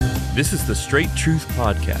This is the Straight Truth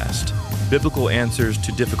Podcast, biblical answers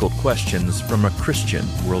to difficult questions from a Christian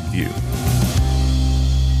worldview.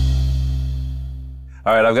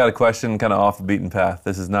 All right, I've got a question kind of off the beaten path.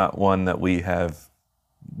 This is not one that we have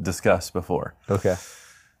discussed before. Okay.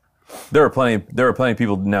 There are plenty of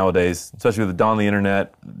people nowadays, especially with the dawn of the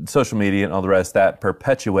internet, social media, and all the rest, that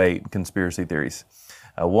perpetuate conspiracy theories.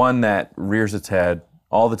 One that rears its head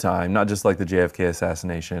all the time, not just like the JFK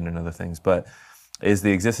assassination and other things, but is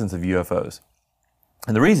the existence of UFOs.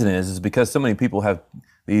 And the reason is because so many people have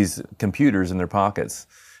these computers in their pockets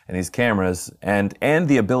and these cameras and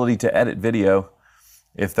the ability to edit video,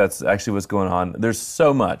 if that's actually what's going on. There's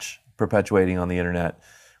so much perpetuating on the internet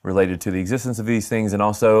related to the existence of these things and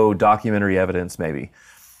also documentary evidence maybe.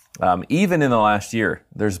 Even in the last year,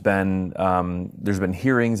 there's been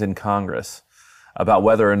hearings in Congress about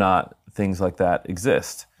whether or not things like that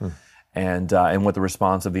exist. And what the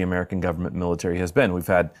response of the American government military has been. We've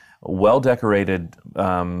had well-decorated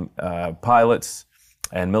pilots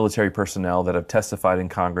and military personnel that have testified in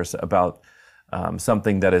Congress about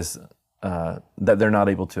something that is that they're not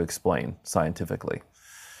able to explain scientifically.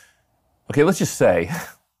 Okay, let's just say,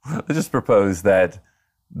 let's just propose that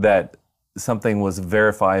something was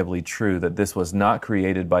verifiably true, that this was not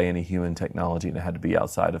created by any human technology and it had to be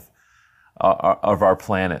outside of our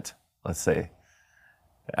planet, let's say.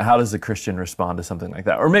 How does a Christian respond to something like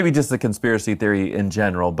that? Or maybe just the conspiracy theory in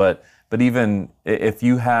general, but even if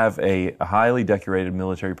you have a highly decorated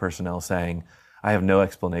military personnel saying, I have no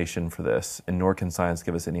explanation for this, and nor can science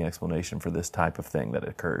give us any explanation for this type of thing that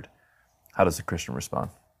occurred, how does a Christian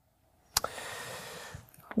respond?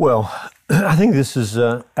 Well, I think this is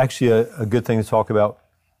actually a good thing to talk about,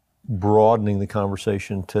 broadening the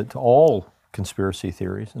conversation to all conspiracy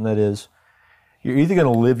theories, and that is, you're either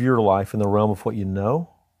going to live your life in the realm of what you know,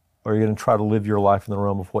 or you're going to try to live your life in the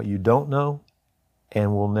realm of what you don't know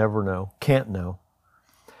and will never know, can't know.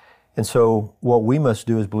 And so what we must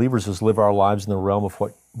do as believers is live our lives in the realm of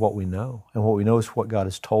what we know. And what we know is what God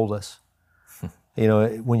has told us. You know,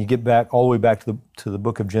 when you get back all the way back to the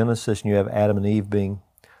book of Genesis and you have Adam and Eve being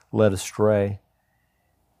led astray,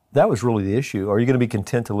 that was really the issue. Are you going to be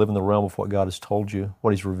content to live in the realm of what God has told you,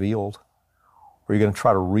 what He's revealed? Or are you going to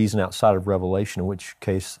try to reason outside of revelation, in which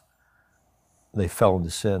case they fell into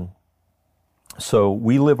sin? So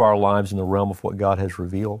we live our lives in the realm of what God has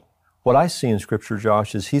revealed. What I see in Scripture,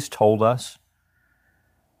 Josh, is He's told us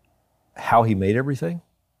how He made everything,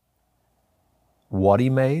 what He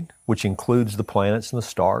made, which includes the planets and the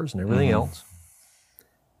stars and everything else.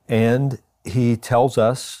 And He tells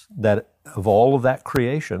us that of all of that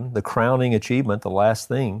creation, the crowning achievement, the last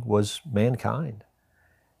thing, was mankind.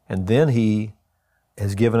 And then He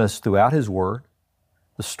has given us throughout His Word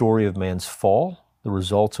the story of man's fall, the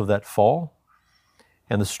results of that fall,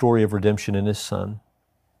 and the story of redemption in His Son.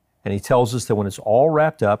 And He tells us that when it's all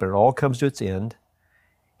wrapped up and it all comes to its end,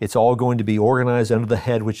 it's all going to be organized under the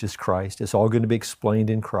head, which is Christ. It's all going to be explained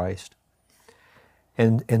in Christ.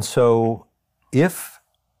 And so if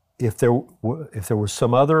there was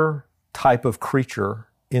some other type of creature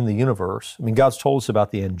in the universe, I mean, God's told us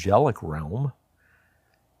about the angelic realm.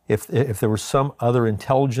 If there was some other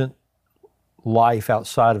intelligent life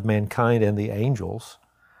outside of mankind and the angels,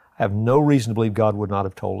 I have no reason to believe God would not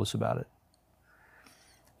have told us about it.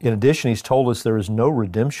 In addition, He's told us there is no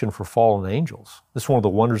redemption for fallen angels. This is one of the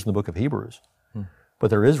wonders in the book of Hebrews. But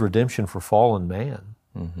there is redemption for fallen man.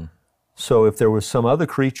 So if there was some other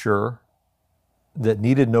creature that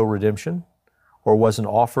needed no redemption or wasn't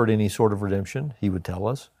offered any sort of redemption, He would tell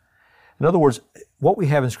us. In other words, what we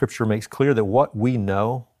have in Scripture makes clear that what we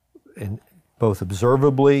know, and both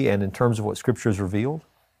observably and in terms of what Scripture has revealed,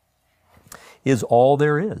 is all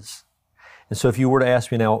there is. And so if you were to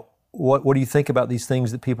ask me now, what do you think about these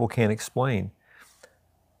things that people can't explain?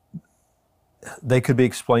 They could be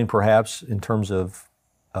explained perhaps in terms of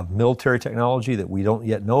military technology that we don't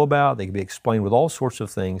yet know about. They could be explained with all sorts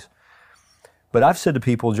of things. But I've said to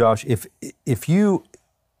people, Josh, if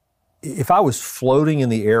I was floating in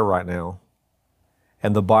the air right now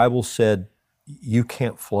and the Bible said you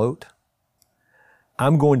can't float,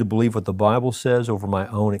 I'm going to believe what the Bible says over my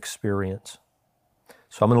own experience.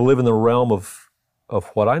 So I'm going to live in the realm of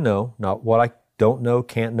what I know, not what I don't know,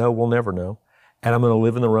 can't know, will never know. And I'm going to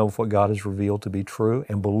live in the realm of what God has revealed to be true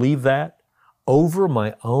and believe that over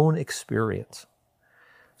my own experience.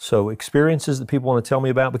 So experiences that people want to tell me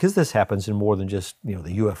about, because this happens in more than just, the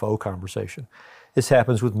UFO conversation. This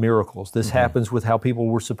happens with miracles. This happens with how people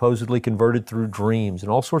were supposedly converted through dreams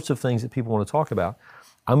and all sorts of things that people want to talk about.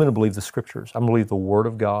 I'm going to believe the Scriptures. I'm going to believe the Word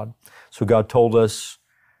of God. So God told us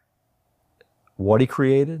what He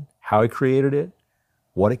created, how He created it,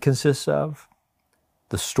 what it consists of,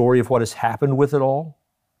 the story of what has happened with it all,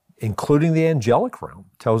 including the angelic realm,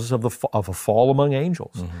 tells us of a fall among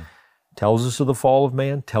angels, tells us of the fall of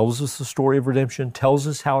man, tells us the story of redemption, tells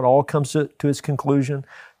us how it all comes to its conclusion,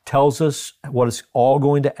 tells us what it's all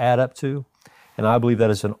going to add up to. And I believe that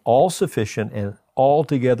is an all-sufficient and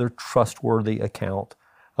altogether trustworthy account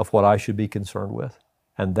of what I should be concerned with.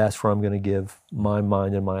 And that's where I'm going to give my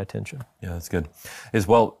mind and my attention. Yeah, that's good. It's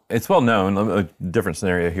well known, a different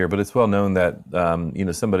scenario here, but it's well known that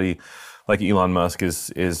somebody like Elon Musk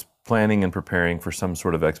is planning and preparing for some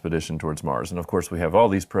sort of expedition towards Mars. And of course, we have all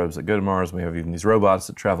these probes that go to Mars. We have even these robots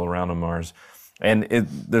that travel around on Mars. And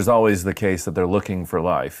there's always the case that they're looking for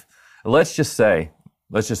life. Let's just say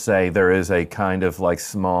there is a kind of like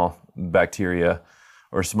small bacteria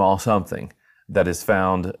or small something that has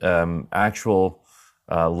found actual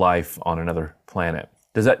life on another planet.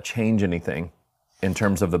 Does that change anything in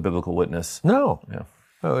terms of the biblical witness? No. Yeah.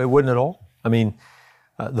 No, it wouldn't at all. I mean,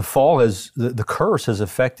 the fall the curse has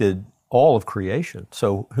affected all of creation.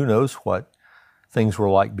 So who knows what things were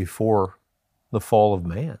like before the fall of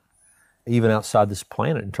man, even outside this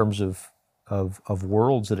planet in terms of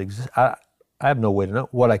worlds that exist. I have no way to know.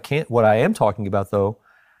 What I am talking about though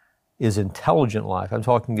is intelligent life. I'm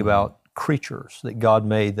talking about creatures that God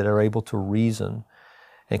made that are able to reason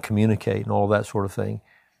and communicate and all that sort of thing.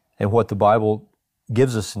 And what the Bible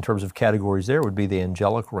gives us in terms of categories there would be the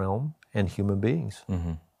angelic realm and human beings.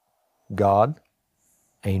 God,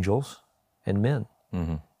 angels, and men.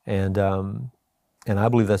 And I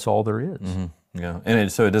believe that's all there is. Yeah,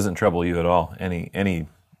 and so it doesn't trouble you at all, any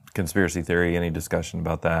conspiracy theory, any discussion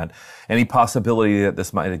about that, any possibility that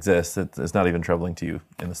this might exist, it's not even troubling to you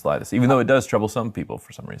in the slightest, even though it does trouble some people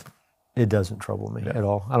for some reason. It doesn't trouble me at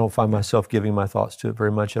all. I don't find myself giving my thoughts to it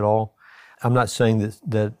very much at all. I'm not saying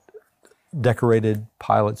that decorated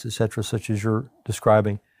pilots, et cetera, such as you're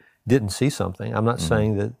describing, didn't see something. I'm not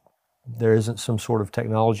saying that there isn't some sort of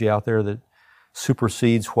technology out there that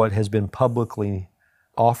supersedes what has been publicly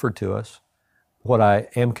offered to us. What I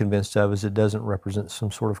am convinced of is it doesn't represent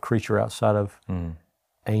some sort of creature outside of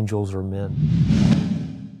angels or men.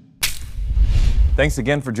 Thanks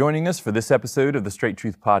again for joining us for this episode of the Straight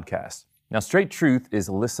Truth Podcast. Now, Straight Truth is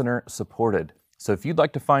listener supported. So if you'd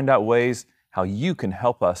like to find out ways how you can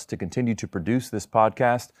help us to continue to produce this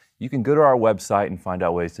podcast, you can go to our website and find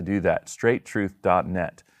out ways to do that,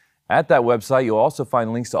 straighttruth.net. At that website, you'll also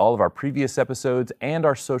find links to all of our previous episodes and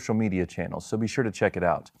our social media channels, so be sure to check it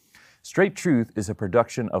out. Straight Truth is a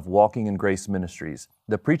production of Walking in Grace Ministries,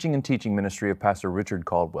 the preaching and teaching ministry of Pastor Richard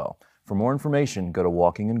Caldwell. For more information, go to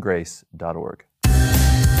walkingingrace.org.